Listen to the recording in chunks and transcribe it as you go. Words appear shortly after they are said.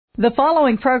The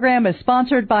following program is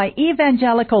sponsored by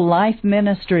Evangelical Life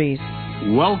Ministries.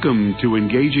 Welcome to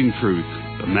Engaging Truth,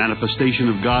 the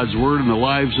manifestation of God's Word in the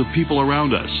lives of people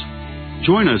around us.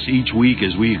 Join us each week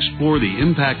as we explore the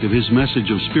impact of His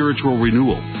message of spiritual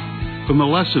renewal. From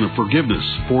the lesson of forgiveness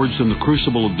forged in the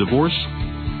crucible of divorce,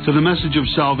 to the message of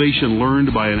salvation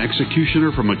learned by an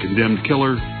executioner from a condemned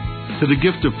killer, to the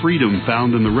gift of freedom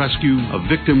found in the rescue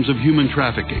of victims of human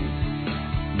trafficking.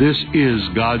 This is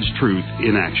God's Truth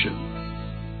in action.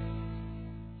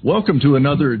 Welcome to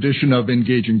another edition of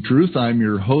Engaging Truth. I'm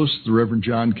your host, the Reverend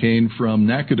John Kane from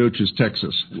Nacogdoches,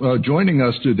 Texas. Joining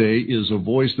us today is a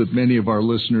voice that many of our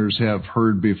listeners have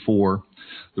heard before.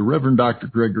 The Reverend Dr.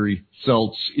 Gregory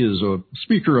Seltz is a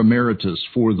speaker emeritus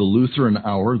for the Lutheran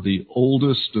Hour, the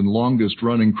oldest and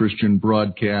longest-running Christian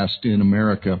broadcast in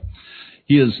America.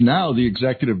 He is now the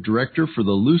executive director for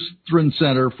the Lutheran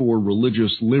Center for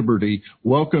Religious Liberty.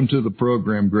 Welcome to the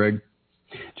program, Greg.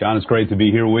 John, it's great to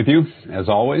be here with you, as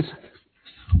always.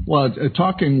 Well,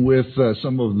 talking with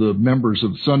some of the members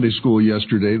of Sunday school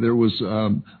yesterday, there was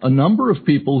a number of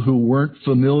people who weren't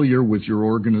familiar with your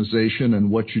organization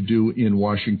and what you do in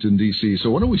Washington, D.C.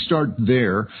 So why don't we start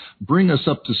there, bring us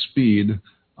up to speed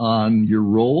on your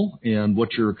role and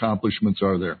what your accomplishments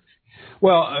are there.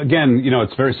 Well, again,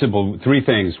 it's very simple. Three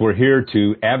things. We're here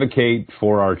to advocate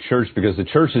for our church because the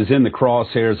church is in the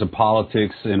crosshairs of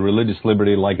politics and religious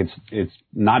liberty like it's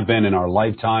not been in our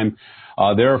lifetime.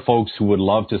 There are folks who would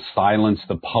love to silence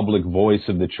the public voice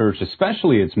of the church,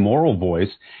 especially its moral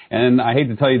voice. And I hate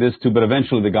to tell you this too, but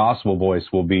eventually the gospel voice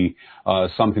will be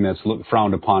something that's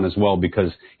frowned upon as well,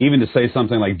 because even to say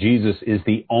something like Jesus is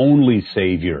the only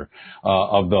Savior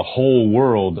of the whole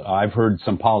world, I've heard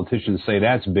some politicians say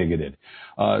that's bigoted.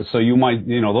 So you might,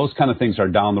 those kind of things are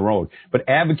down the road. But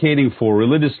advocating for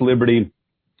religious liberty,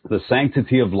 the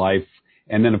sanctity of life,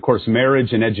 and then, of course,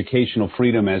 marriage and educational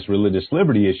freedom as religious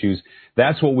liberty issues,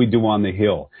 that's what we do on the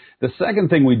Hill. The second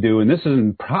thing we do, and this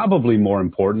is probably more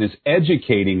important, is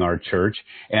educating our church.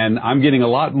 And I'm getting a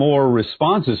lot more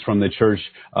responses from the church,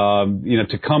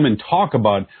 to come and talk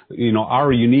about,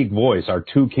 our unique voice, our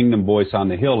two kingdom voice on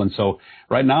the Hill. And so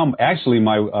right now, actually,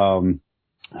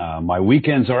 my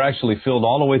weekends are actually filled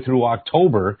all the way through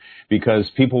October because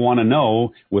people want to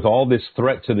know, with all this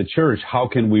threat to the church, how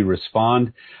can we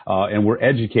respond? And we're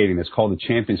educating. It's called the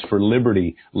Champions for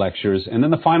Liberty lectures. And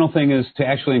then the final thing is to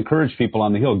actually encourage people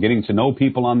on the Hill, getting to know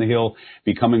people on the Hill,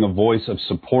 becoming a voice of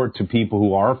support to people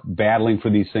who are battling for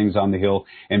these things on the Hill,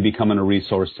 and becoming a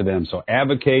resource to them. So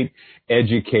advocate,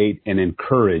 educate, and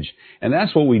encourage. And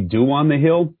that's what we do on the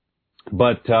Hill.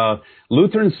 But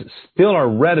Lutherans still are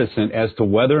reticent as to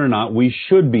whether or not we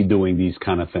should be doing these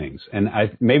kind of things. And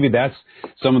maybe that's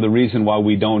some of the reason why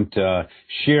we don't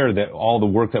share all the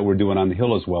work that we're doing on the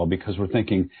Hill as well, because we're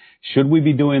thinking, should we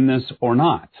be doing this or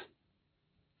not?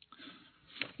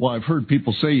 Well, I've heard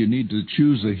people say you need to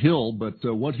choose a hill, but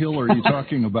what hill are you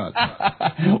talking about?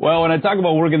 Well, when I talk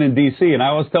about working in D.C., and I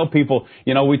always tell people,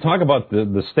 we talk about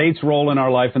the state's role in our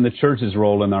life and the church's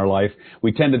role in our life.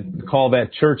 We tend to call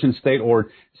that church and state, or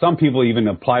some people even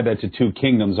apply that to two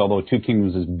kingdoms, although two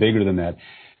kingdoms is bigger than that.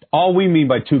 All we mean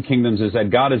by two kingdoms is that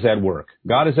God is at work.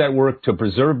 God is at work to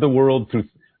preserve the world through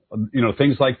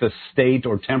things like the state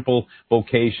or temporal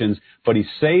vocations, but He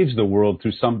saves the world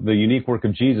through the unique work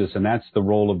of Jesus, and that's the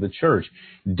role of the church.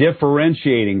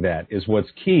 Differentiating that is what's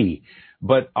key.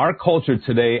 But our culture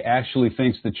today actually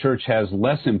thinks the church has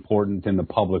less importance in the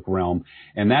public realm,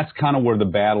 and that's kind of where the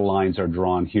battle lines are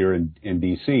drawn here in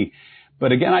D.C.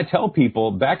 But again, I tell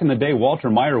people, back in the day, Walter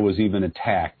Maier was even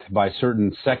attacked by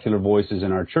certain secular voices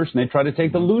in our church, and they tried to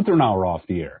take the Lutheran Hour off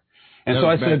the air. And that so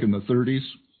was I said, back in the 30s?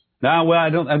 No, well, I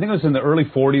think it was in the early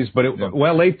 40s, but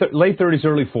late 30s,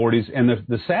 early 40s. And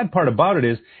the sad part about it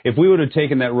is, if we would have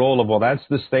taken that role of, well, that's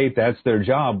the state, that's their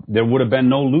job, there would have been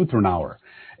no Lutheran Hour.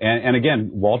 And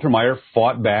again, Walter Maier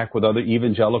fought back with other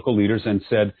evangelical leaders and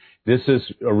said, this is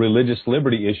a religious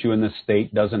liberty issue and the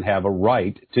state doesn't have a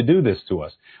right to do this to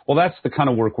us. Well, that's the kind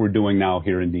of work we're doing now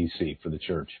here in D.C. for the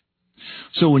church.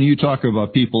 So when you talk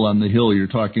about people on the Hill, you're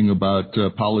talking about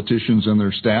politicians and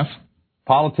their staff?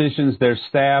 Politicians, their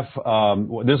staff.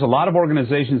 There's a lot of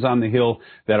organizations on the Hill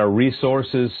that are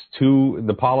resources to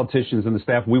the politicians and the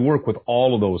staff. We work with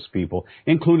all of those people,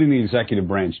 including the executive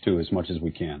branch, too, as much as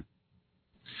we can.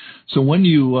 So when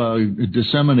you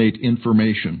disseminate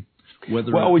information,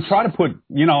 we try to put,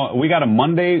 we got a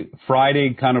Monday,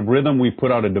 Friday kind of rhythm. We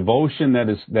put out a devotion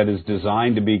that is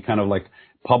designed to be kind of like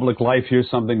public life, here's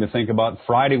something to think about.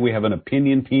 Friday, we have an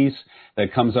opinion piece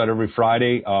that comes out every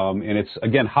Friday. And it's,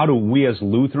 again, how do we as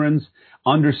Lutherans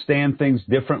understand things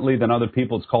differently than other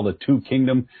people? It's called a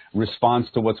two-kingdom response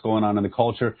to what's going on in the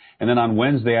culture. And then on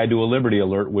Wednesday, I do a Liberty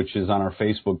Alert, which is on our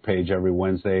Facebook page every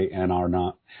Wednesday and on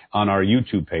our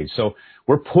YouTube page. So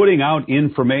we're putting out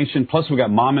information. Plus, we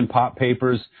got mom and pop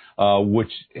papers,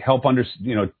 which help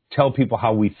tell people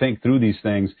how we think through these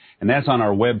things. And that's on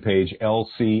our webpage,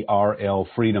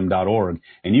 lcrlfreedom.org.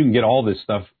 And you can get all this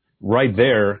stuff right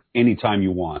there anytime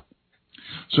you want.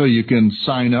 So you can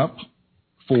sign up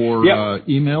for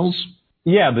emails?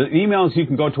 Yeah, the emails, you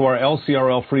can go to our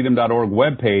lcrlfreedom.org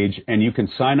webpage, and you can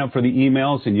sign up for the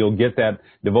emails, and you'll get that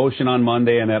devotion on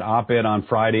Monday and that op-ed on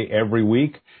Friday every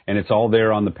week, and it's all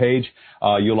there on the page.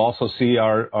 You'll also see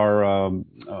our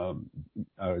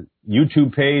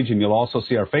YouTube page, and you'll also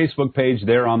see our Facebook page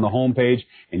there on the home page,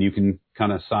 and you can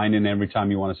kind of sign in every time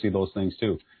you want to see those things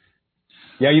too.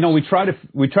 Yeah, we try to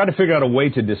figure out a way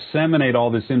to disseminate all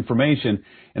this information,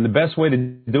 and the best way to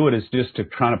do it is just to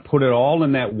kind of put it all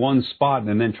in that one spot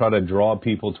and then try to draw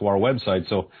people to our website.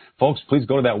 So, folks, please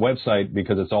go to that website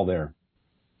because it's all there.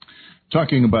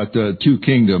 Talking about two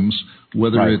kingdoms,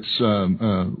 whether right. it's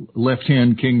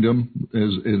left-hand kingdom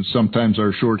is sometimes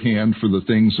our shorthand for the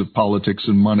things of politics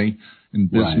and money and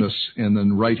business, right. And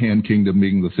then right-hand kingdom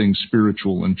being the things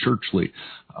spiritual and churchly.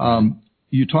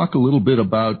 You talk a little bit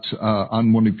about,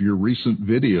 on one of your recent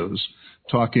videos,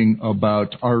 talking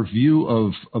about our view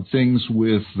of things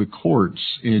with the courts,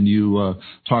 and you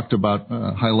talked about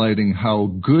highlighting how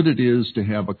good it is to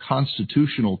have a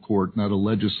constitutional court, not a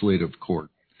legislative court.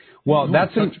 Well,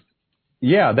 that's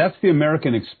the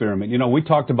American experiment. We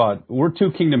talked about we're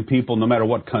two kingdom people no matter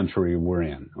what country we're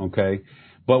in, okay?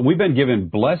 But we've been given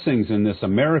blessings in this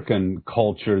American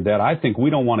culture that I think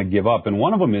we don't want to give up. And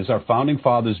one of them is our founding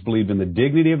fathers believed in the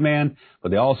dignity of man,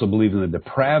 but they also believed in the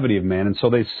depravity of man. And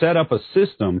so they set up a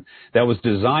system that was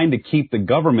designed to keep the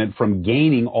government from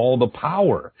gaining all the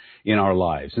power in our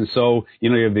lives. And so,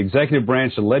 you have the executive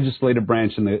branch, the legislative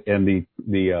branch, and the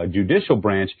judicial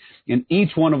branch, and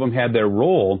each one of them had their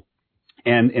role.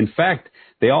 And in fact,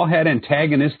 they all had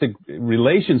antagonistic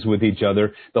relations with each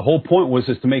other. The whole point was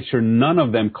to make sure none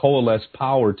of them coalesced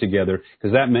power together,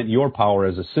 because that meant your power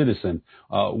as a citizen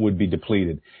would be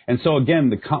depleted. And so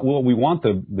again, what we want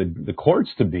the courts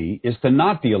to be is to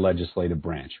not be a legislative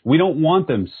branch. We don't want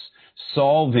them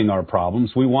solving our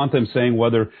problems. We want them saying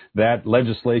whether that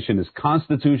legislation is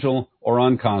constitutional or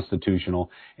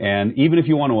unconstitutional. And even if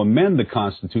you want to amend the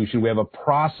Constitution, we have a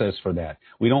process for that.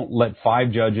 We don't let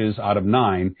 5 judges out of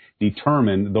 9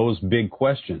 determine those big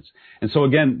questions. And so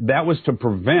again, that was to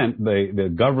prevent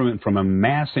the government from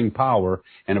amassing power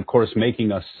and, of course,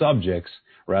 making us subjects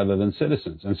rather than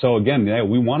citizens. And so again,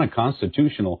 we want a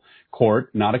constitutional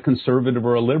court, not a conservative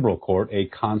or a liberal court, a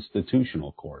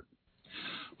constitutional court.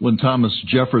 When Thomas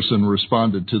Jefferson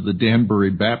responded to the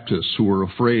Danbury Baptists, who were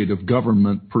afraid of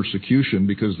government persecution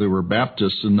because they were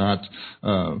Baptists and not,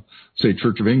 say,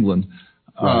 Church of England,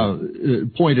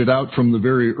 pointed out from the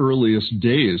very earliest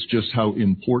days just how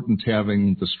important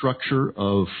having the structure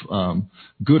of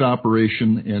good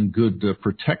operation and good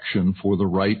protection for the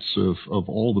rights of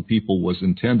all the people was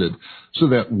intended. So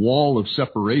that wall of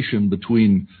separation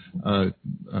between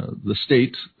the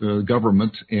state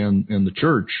government and the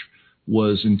church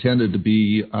was intended to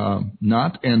be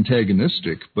not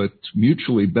antagonistic, but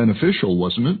mutually beneficial,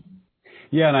 wasn't it?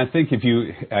 Yeah, and I think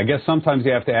I guess sometimes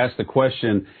you have to ask the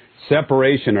question,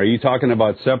 separation, are you talking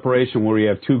about separation where you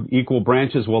have 2 equal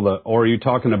branches? Or are you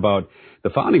talking about the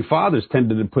founding fathers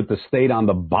tended to put the state on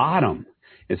the bottom?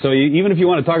 And so even if you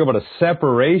want to talk about a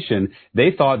separation,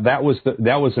 they thought that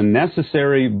was a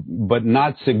necessary but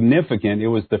not significant. It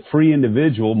was the free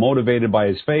individual motivated by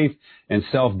his faith and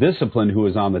self-discipline who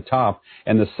was on the top.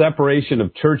 And the separation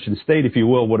of church and state, if you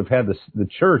will, would have had the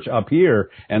church up here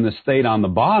and the state on the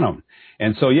bottom.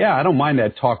 And so, yeah, I don't mind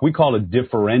that talk. We call it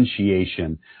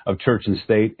differentiation of church and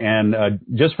state. And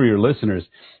just for your listeners,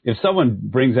 if someone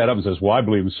brings that up and says, well, I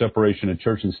believe in separation of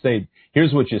church and state,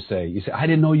 here's what you say. You say, I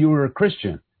didn't know you were a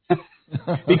Christian.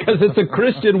 Because it's a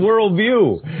Christian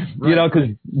worldview. Right. Because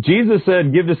Jesus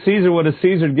said, give to Caesar what is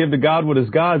Caesar, give to God what is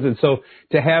God's. And so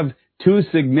to have 2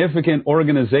 significant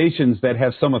organizations that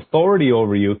have some authority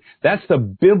over you, that's the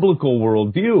biblical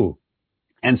worldview.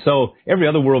 And so every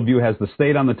other worldview has the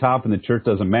state on the top and the church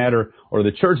doesn't matter, or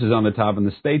the church is on the top and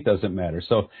the state doesn't matter.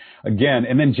 So again,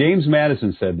 and then James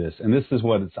Madison said this, and this is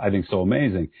what I think so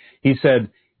amazing. He said,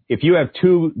 if you have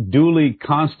 2 duly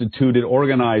constituted,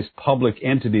 organized public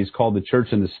entities called the church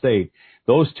and the state,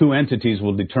 those 2 entities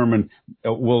will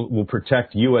will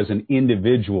protect you as an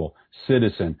individual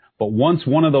citizen. But once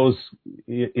one of those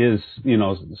is,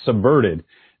 subverted,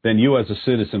 then you as a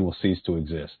citizen will cease to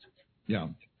exist. Yeah.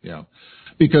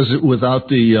 Because without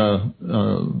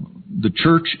the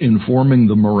church informing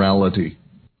the morality.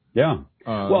 Yeah.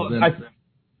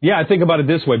 I think about it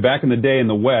this way. Back in the day in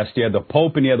the West, you had the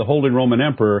Pope and you had the Holy Roman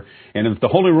Emperor. And if the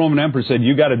Holy Roman Emperor said,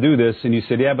 you got to do this, and you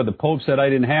said, yeah, but the Pope said I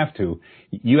didn't have to,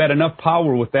 you had enough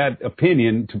power with that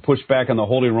opinion to push back on the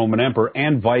Holy Roman Emperor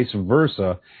and vice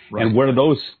versa. Right. And where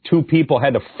those two people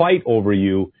had to fight over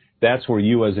you, that's where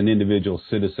you as an individual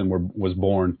citizen was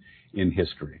born in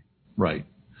history. Right.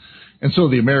 And so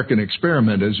the American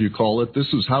experiment, as you call it,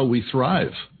 this is how we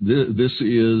thrive. This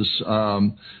is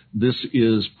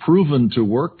proven to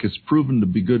work. It's proven to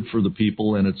be good for the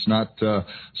people, and it's not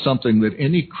something that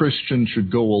any Christian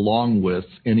should go along with,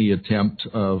 any attempt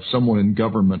of someone in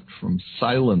government from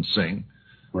silencing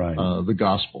the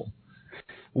gospel.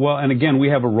 Well, and again, we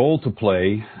have a role to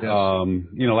play. Yes.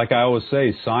 Like I always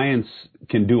say, science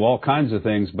can do all kinds of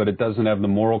things, but it doesn't have the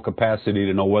moral capacity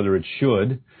to know whether it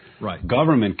should. Right.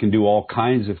 Government can do all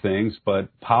kinds of things, but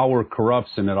power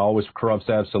corrupts, and it always corrupts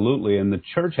absolutely. And the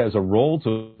church has a role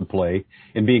to play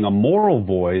in being a moral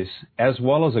voice as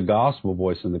well as a gospel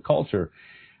voice in the culture.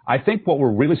 I think what we're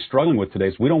really struggling with today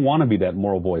is we don't want to be that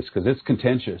moral voice because it's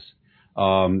contentious.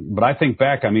 But I think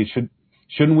back,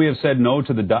 shouldn't we have said no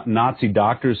to the Nazi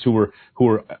doctors who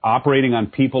were operating on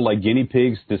people like guinea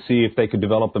pigs to see if they could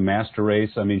develop the master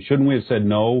race? Shouldn't we have said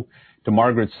no to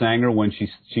Margaret Sanger when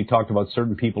she talked about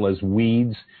certain people as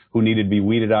weeds who needed to be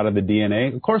weeded out of the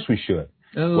DNA? Of course we should.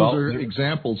 And those are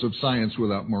examples of science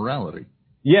without morality.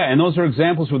 Yeah, and those are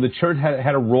examples where the church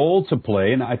had a role to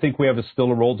play, and I think we have still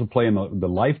a role to play in the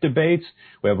life debates.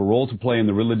 We have a role to play in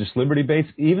the religious liberty debates,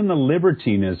 even the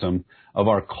libertinism of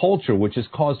our culture, which has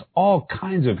caused all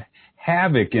kinds of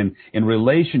havoc in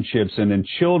relationships and in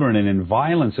children and in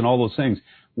violence and all those things.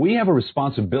 We have a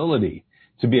responsibility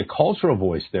to be a cultural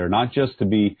voice there, not just to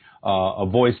be a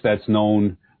voice that's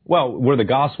known. Well, we're the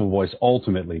gospel voice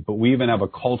ultimately, but we even have a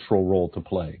cultural role to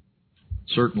play.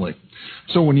 Certainly.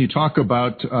 So when you talk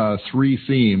about three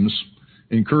themes,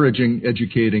 encouraging,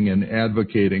 educating, and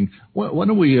advocating, why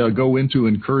don't we go into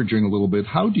encouraging a little bit?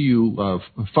 How do you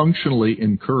functionally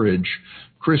encourage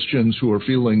Christians who are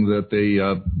feeling that they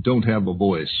don't have a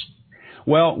voice?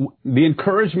 Well, the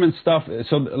encouragement stuff,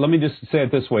 so let me just say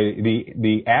it this way.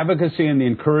 The advocacy and the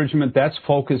encouragement, that's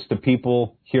focused to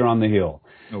people here on the Hill.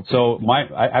 Okay. So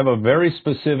I have a very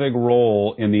specific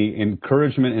role in the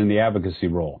encouragement and the advocacy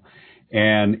role.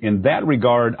 And in that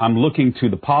regard, I'm looking to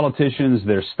the politicians,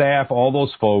 their staff, all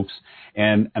those folks,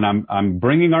 and I'm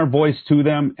bringing our voice to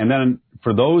them. And then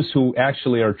for those who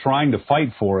actually are trying to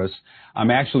fight for us,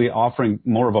 I'm actually offering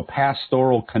more of a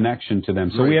pastoral connection to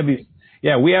them. So we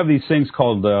have these things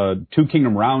called Two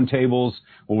Kingdom Roundtables,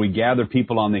 where we gather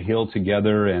people on the Hill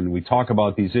together and we talk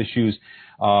about these issues.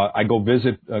 I go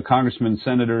visit congressmen,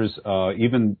 senators,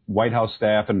 even White House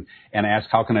staff, and ask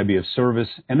how can I be of service.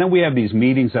 And then we have these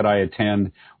meetings that I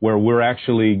attend where we're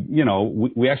actually,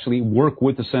 we actually work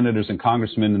with the senators and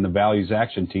congressmen and the values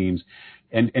action teams,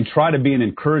 and try to be an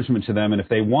encouragement to them. And if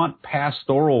they want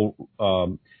pastoral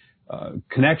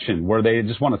connection where they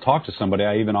just want to talk to somebody,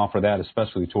 I even offer that,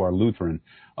 especially to our Lutheran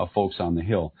folks on the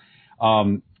Hill.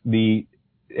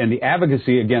 And the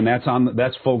advocacy, again,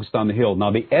 that's focused on the Hill.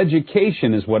 Now, the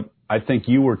education is what I think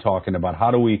you were talking about.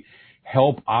 How do we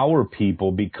help our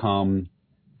people become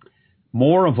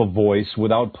more of a voice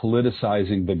without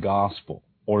politicizing the gospel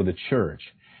or the church?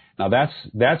 Now,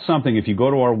 that's something, if you go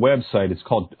to our website, it's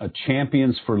called a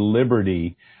Champions for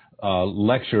Liberty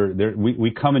lecture. There,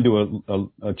 we come into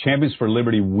a Champions for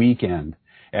Liberty weekend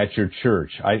at your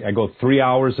church. I go 3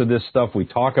 hours of this stuff. We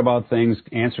talk about things,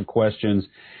 answer questions.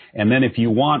 And then if you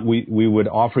want, we would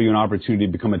offer you an opportunity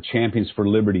to become a Champions for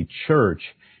Liberty church.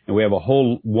 And we have a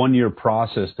whole 1 year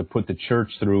process to put the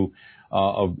church through,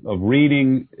 of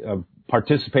reading,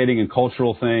 participating in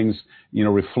cultural things,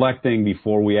 reflecting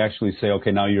before we actually say,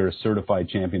 okay, now you're a certified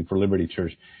Champion for Liberty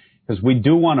church. Because we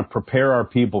do want to prepare our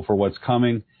people for what's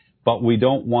coming, but we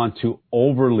don't want to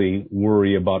overly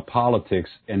worry about politics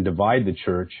and divide the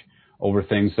church over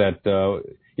things that,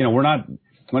 we're not.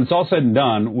 When it's all said and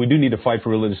done, we do need to fight for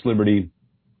religious liberty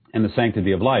and the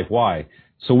sanctity of life. Why?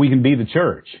 So we can be the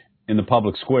church in the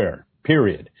public square,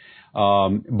 period.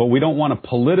 But we don't want to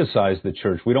politicize the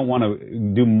church. We don't want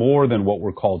to do more than what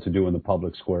we're called to do in the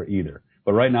public square either.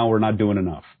 But right now, we're not doing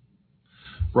enough.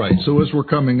 Right. So as we're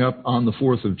coming up on the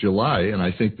 4th of July, and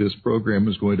I think this program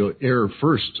is going to air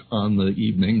first on the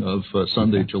evening of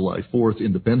Sunday, July 4th,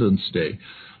 Independence Day,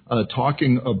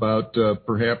 talking about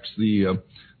perhaps the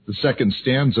second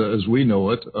stanza, as we know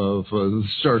it, of the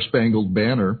Star-Spangled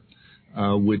Banner,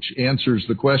 which answers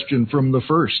the question from the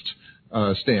first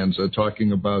stanza,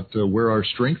 talking about where our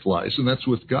strength lies, and that's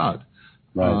with God.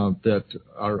 Right. That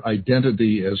our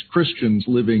identity as Christians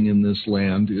living in this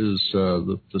land is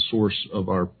the source of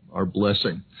our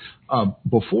blessing.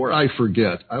 Before I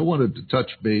forget, I wanted to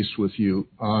touch base with you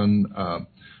on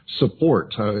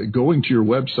support. Going to your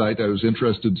website, I was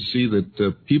interested to see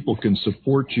that people can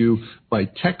support you by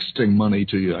texting money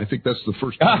to you. I think that's the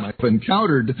first time I've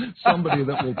encountered somebody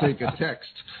that will take a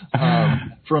text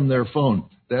from their phone.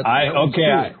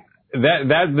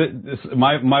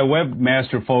 My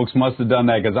webmaster folks must have done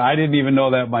that, because I didn't even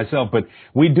know that myself. But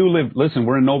we do live. Listen,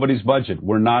 we're in nobody's budget.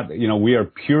 We're not. We are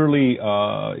purely.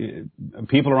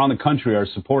 People around the country are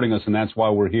supporting us, and that's why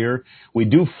we're here. We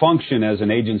do function as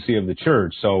an agency of the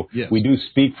church, so yes, we do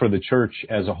speak for the church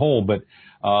as a whole. But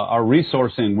our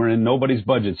resourcing, we're in nobody's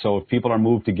budget. So if people are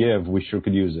moved to give, we sure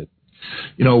could use it.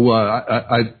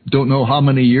 I don't know how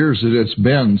many years it's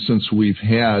been since we've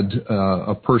had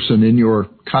a person in your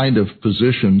kind of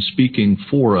position speaking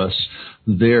for us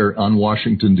there on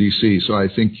Washington, D.C. So I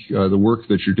think the work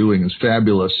that you're doing is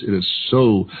fabulous. It is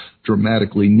so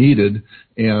dramatically needed,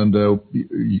 and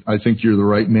I think you're the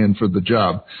right man for the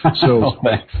job. So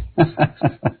thanks.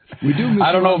 We do miss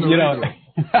I don't know, radio.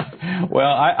 Well,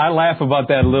 I laugh about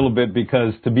that a little bit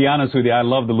because, to be honest with you, I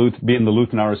love being the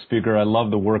Lutheran Hour speaker. I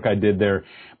love the work I did there.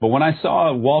 But when I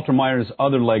saw Walter Meyer's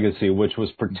other legacy, which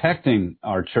was protecting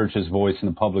our church's voice in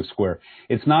the public square,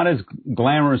 it's not as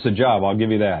glamorous a job, I'll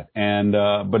give you that. And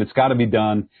but it's got to be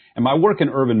done. And my work in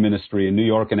urban ministry in New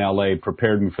York and L.A.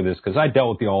 prepared me for this, because I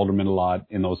dealt with the aldermen a lot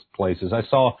in those places. I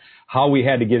saw how we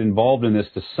had to get involved in this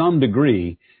to some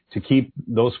degree to keep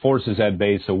those forces at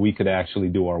bay so we could actually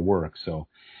do our work. So,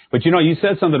 but you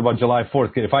said something about July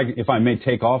 4th. If I may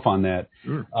take off on that,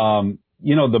 sure.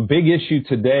 The big issue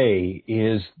today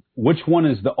is which one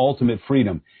is the ultimate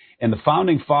freedom. And the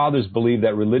founding fathers believed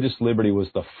that religious liberty was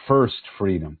the first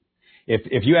freedom.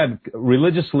 If you had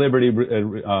religious liberty,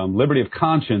 liberty of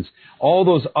conscience, all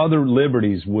those other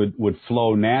liberties would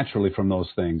flow naturally from those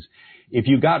things. If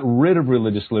you got rid of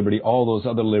religious liberty, all those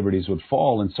other liberties would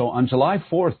fall. And so on July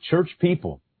 4th, church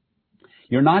people,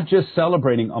 you're not just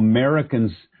celebrating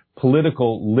Americans'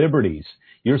 political liberties.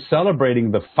 You're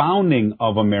celebrating the founding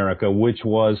of America, which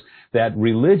was that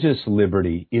religious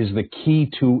liberty is the key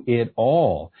to it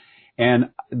all.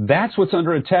 And that's what's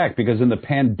under attack, because in the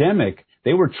pandemic,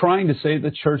 they were trying to say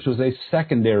the church was a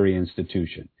secondary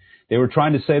institution. They were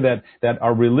trying to say that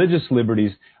our religious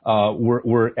liberties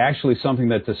were actually something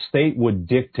that the state would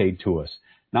dictate to us.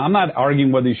 Now, I'm not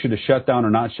arguing whether you should have shut down or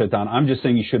not shut down. I'm just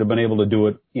saying you should have been able to do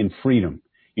it in freedom.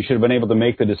 You should have been able to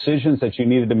make the decisions that you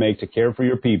needed to make to care for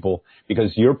your people,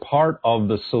 because you're part of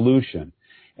the solution.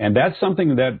 And that's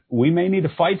something that we may need to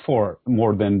fight for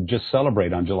more than just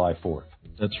celebrate on July 4th.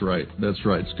 That's right.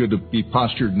 It's good to be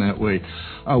postured in that way.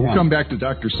 We'll come back to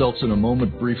Dr. Seltz in a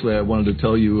moment. Briefly, I wanted to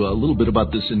tell you a little bit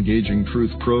about this Engaging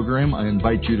Truth program. I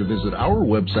invite you to visit our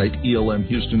website,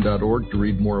 elmhouston.org, to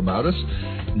read more about us.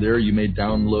 There you may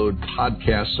download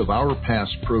podcasts of our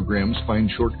past programs, find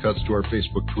shortcuts to our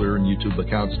Facebook, Twitter, and YouTube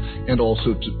accounts, and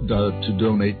also to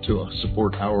donate to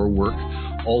support our work.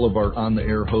 All of our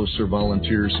on-the-air hosts are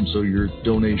volunteers, and so your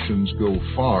donations go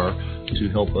far to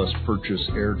help us purchase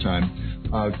airtime.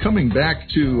 Coming back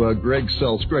to Greg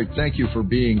Seltz. Greg, thank you for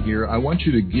being here. I want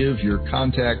you to give your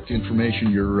contact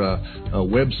information, your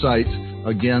website,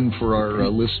 again for our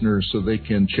listeners so they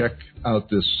can check out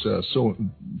this so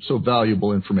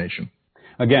valuable information.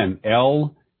 Again,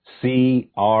 LCRL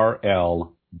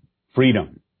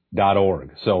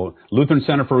Freedom.org. So Lutheran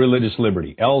Center for Religious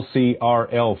Liberty,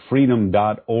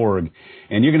 LCRLfreedom.org.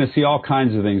 And you're going to see all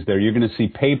kinds of things there. You're going to see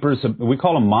papers. We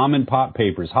call them mom and pop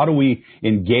papers. How do we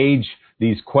engage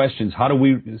these questions? How do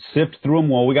we sift through them?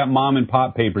 Well, we got mom and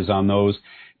pop papers on those,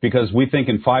 because we think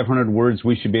in 500 words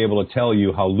we should be able to tell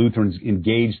you how Lutherans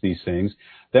engage these things.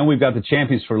 Then we've got the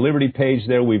Champions for Liberty page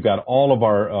there. We've got all of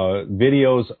our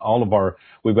videos,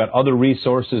 we've got other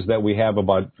resources that we have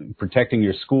about protecting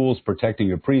your schools, protecting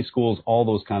your preschools, all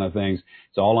those kind of things.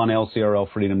 It's all on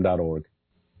lcrlfreedom.org.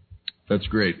 That's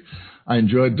great. I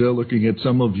enjoyed looking at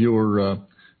some of your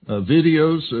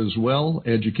videos as well,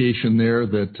 education there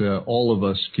that all of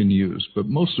us can use. But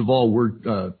most of all,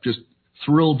 we're just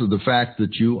thrilled to the fact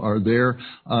that you are there.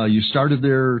 You started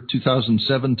there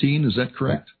 2017, is that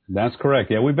correct? That's correct.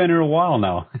 Yeah, we've been here a while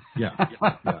now. Yeah.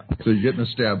 So you're getting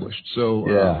established. So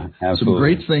absolutely. Some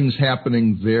great things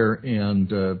happening there,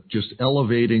 and just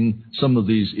elevating some of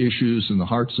these issues in the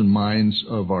hearts and minds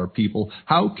of our people.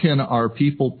 How can our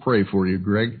people pray for you,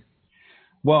 Greg?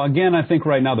 Well, again, I think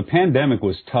right now the pandemic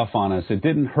was tough on us. It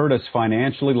didn't hurt us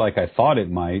financially like I thought it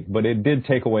might, but it did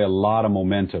take away a lot of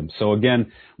momentum. So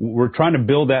again, we're trying to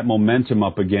build that momentum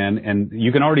up again, and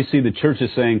you can already see the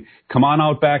churches saying, come on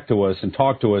out back to us and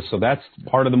talk to us. So that's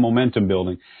part of the momentum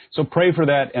building. So pray for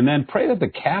that, and then pray that the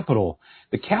Capitol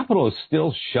is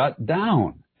still shut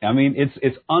down. I mean,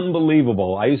 it's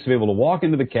unbelievable. I used to be able to walk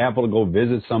into the Capitol, go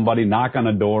visit somebody, knock on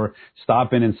a door,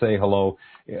 stop in and say hello.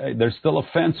 There's still a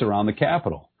fence around the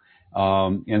Capitol.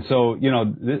 And so,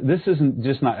 this isn't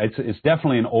just not, it's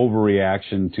definitely an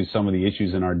overreaction to some of the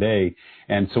issues in our day.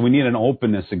 And so we need an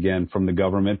openness again from the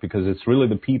government, because it's really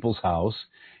the people's house,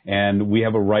 and we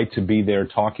have a right to be there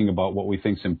talking about what we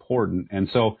think is important. And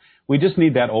so we just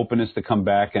need that openness to come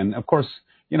back. And of course,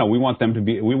 we want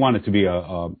it to be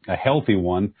a healthy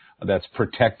one that's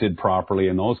protected properly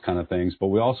and those kind of things. But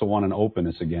we also want an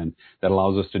openness again that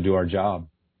allows us to do our job.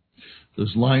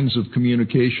 Those lines of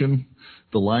communication,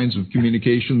 the lines of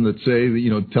communication that say,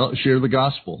 share the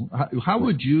gospel. How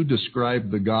would you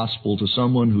describe the gospel to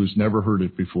someone who's never heard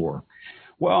it before?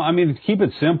 Well, I mean, to keep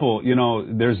it simple,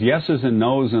 there's yeses and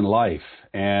nos in life.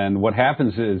 And what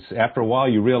happens is, after a while,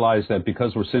 you realize that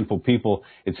because we're sinful people,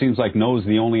 it seems like no is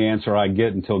the only answer I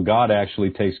get until God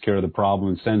actually takes care of the problem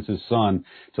and sends His Son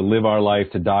to live our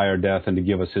life, to die our death, and to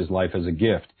give us His life as a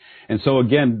gift. And so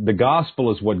again, the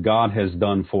gospel is what God has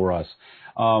done for us.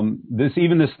 This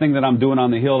thing that I'm doing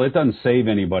on the Hill, it doesn't save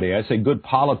anybody. I say good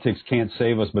politics can't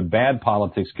save us, but bad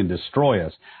politics can destroy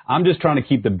us. I'm just trying to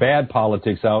keep the bad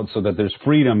politics out so that there's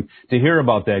freedom to hear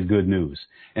about that good news.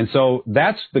 And so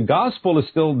the gospel is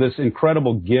still this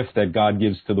incredible gift that God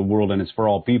gives to the world, and it's for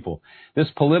all people. This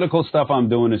political stuff I'm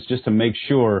doing is just to make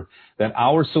sure that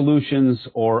our solutions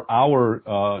or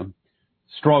our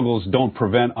struggles don't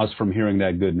prevent us from hearing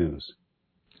that good news.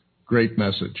 Great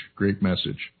message. Great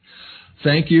message.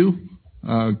 Thank you,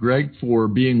 Greg, for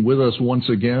being with us once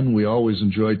again. We always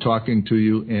enjoy talking to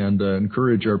you, and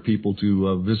encourage our people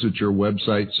to visit your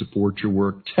website, support your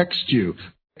work, text you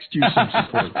some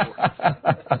support.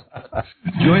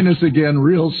 Join us again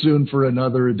real soon for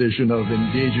another edition of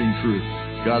Engaging Truth.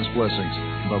 God's blessings.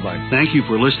 Bye-bye. Thank you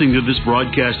for listening to this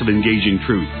broadcast of Engaging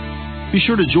Truth. Be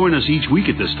sure to join us each week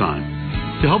at this time.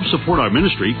 To help support our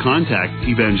ministry, contact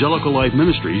Evangelical Life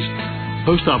Ministries,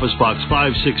 Post Office Box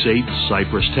 568,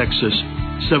 Cypress, Texas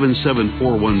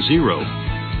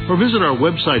 77410, or visit our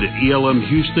website at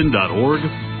elmhouston.org,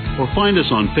 or find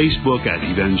us on Facebook at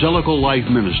Evangelical Life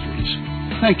Ministries.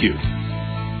 Thank you.